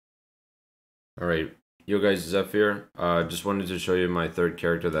Alright, yo guys, Zephyr. Just wanted to show you my third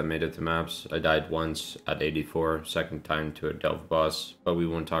character that made it to maps. I died once at 84, second time to a Delve boss, but we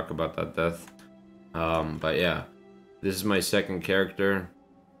won't talk about that death. But yeah, this is my second character.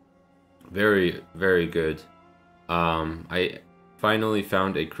 Very, very good. I finally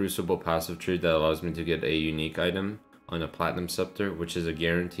found a Crucible passive tree that allows me to get a unique item on a Platinum Scepter, which is a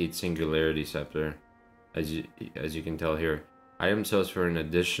guaranteed Singularity Scepter, as you can tell here. Item sells for an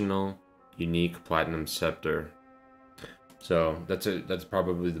additional unique Platinum Scepter. So that's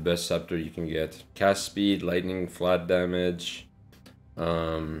probably the best scepter you can get. Cast speed, lightning, flat damage.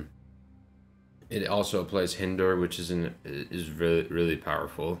 It also applies Hinder, which is really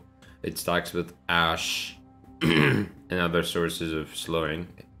powerful. It stacks with Ash and other sources of slowing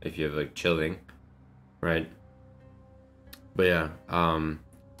if you have like chilling, right? But yeah,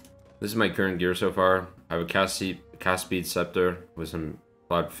 this is my current gear so far. I have a cast speed scepter with some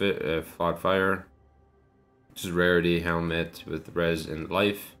flat fire, which is rarity, helmet with res and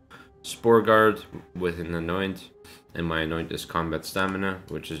life, spore guard with an anoint, and my anoint is combat stamina,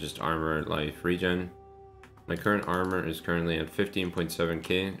 which is just armor, life, regen. My current armor is currently at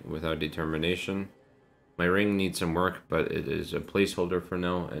 15.7k without determination. My ring needs some work, but it is a placeholder for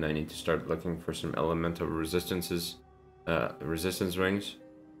now, and I need to start looking for some elemental resistance rings,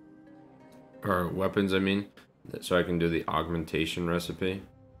 or weapons I mean, so I can do the augmentation recipe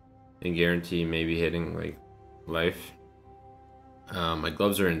and guarantee maybe hitting like life. My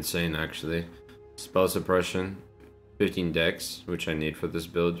gloves are insane actually. Spell suppression, 15 dex, which I need for this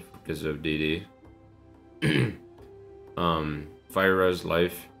build because of DD. Fire res,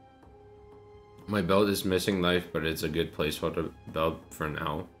 life. My belt is missing life, but it's a good placeholder belt for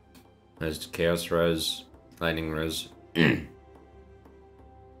now. Has chaos res, lightning res.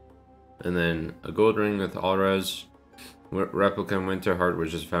 And then a gold ring with all res, replica winter heart,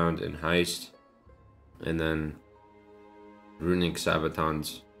 which is found in heist, and then runic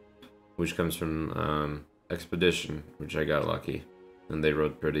sabatons, which comes from expedition, which I got lucky, and they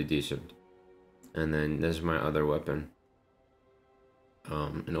rode pretty decent. And then this is my other weapon,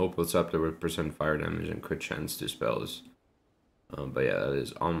 an opal scepter with percent fire damage and crit chance to spells. But yeah, that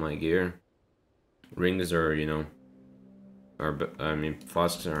is all my gear. Rings are, you know,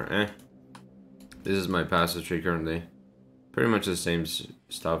 flasks are eh. This is my passive tree currently. Pretty much the same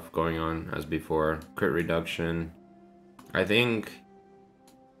stuff going on as before. Crit reduction. I think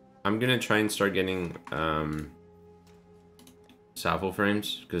I'm gonna try and start getting Zephyh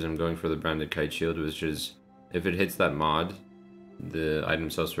frames, because I'm going for the branded kite shield, which is, if it hits that mod, the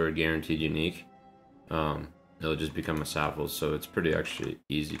item sells for a guaranteed unique. It'll just become a Zephyh, so it's pretty actually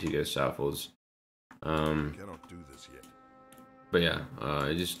easy to get Zephyhs. Cannot do this yet. But yeah,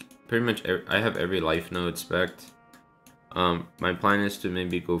 I just pretty much I have every life node spec'd. My plan is to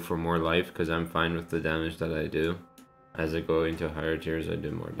maybe go for more life, because I'm fine with the damage that I do. As I go into higher tiers, I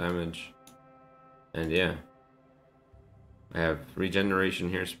do more damage. And yeah, I have regeneration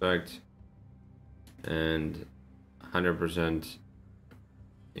here spec'd, and 100%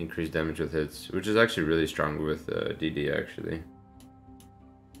 increased damage with hits, which is actually really strong with DD actually.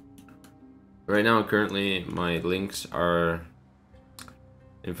 Right now, currently, my links are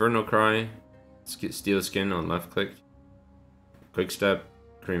Infernal Cry, Steel Skin on left click, Quick Step,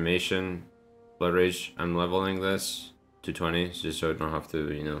 Cremation, Blood Rage. I'm leveling this to 20 just so I don't have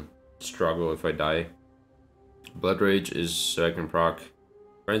to, you know, struggle if I die. Blood Rage is so I can proc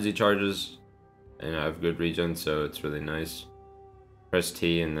Frenzy charges, and I have good regen, so it's really nice. Press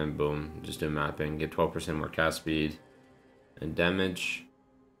T and then boom, just do mapping, get 12% more cast speed and damage.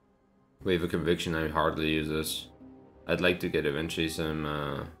 Wave of Conviction, I hardly use this. I'd like to get eventually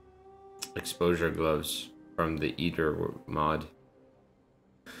some exposure gloves from the Eater mod.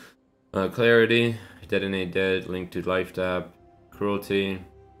 Clarity, Detonate Dead, Link to Life Tap, Cruelty,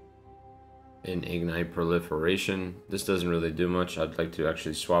 and Ignite Proliferation. This doesn't really do much. I'd like to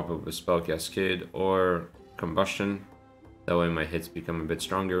actually swap it with Spell Cascade or Combustion. That way my hits become a bit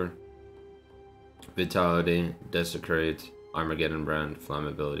stronger. Vitality, Desecrate, Armageddon Brand,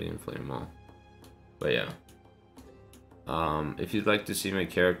 Flammability, and Flame Wall. But yeah. If you'd like to see my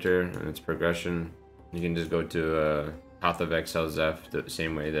character and its progression, you can just go to Path of Exile Zeph, the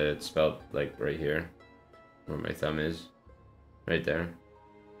same way that it's spelled, like right here, where my thumb is. Right there.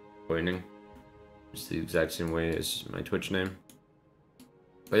 Pointing. It's the exact same way as my Twitch name.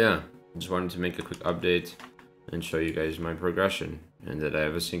 But yeah, just wanted to make a quick update and show you guys my progression, and that I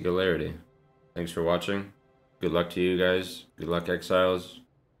have a singularity. Thanks for watching. Good luck to you guys. Good luck, Exiles.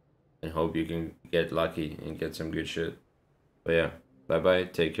 And hope you can get lucky and get some good shit. But yeah, bye bye,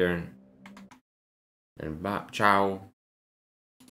 take care. And bye, ciao.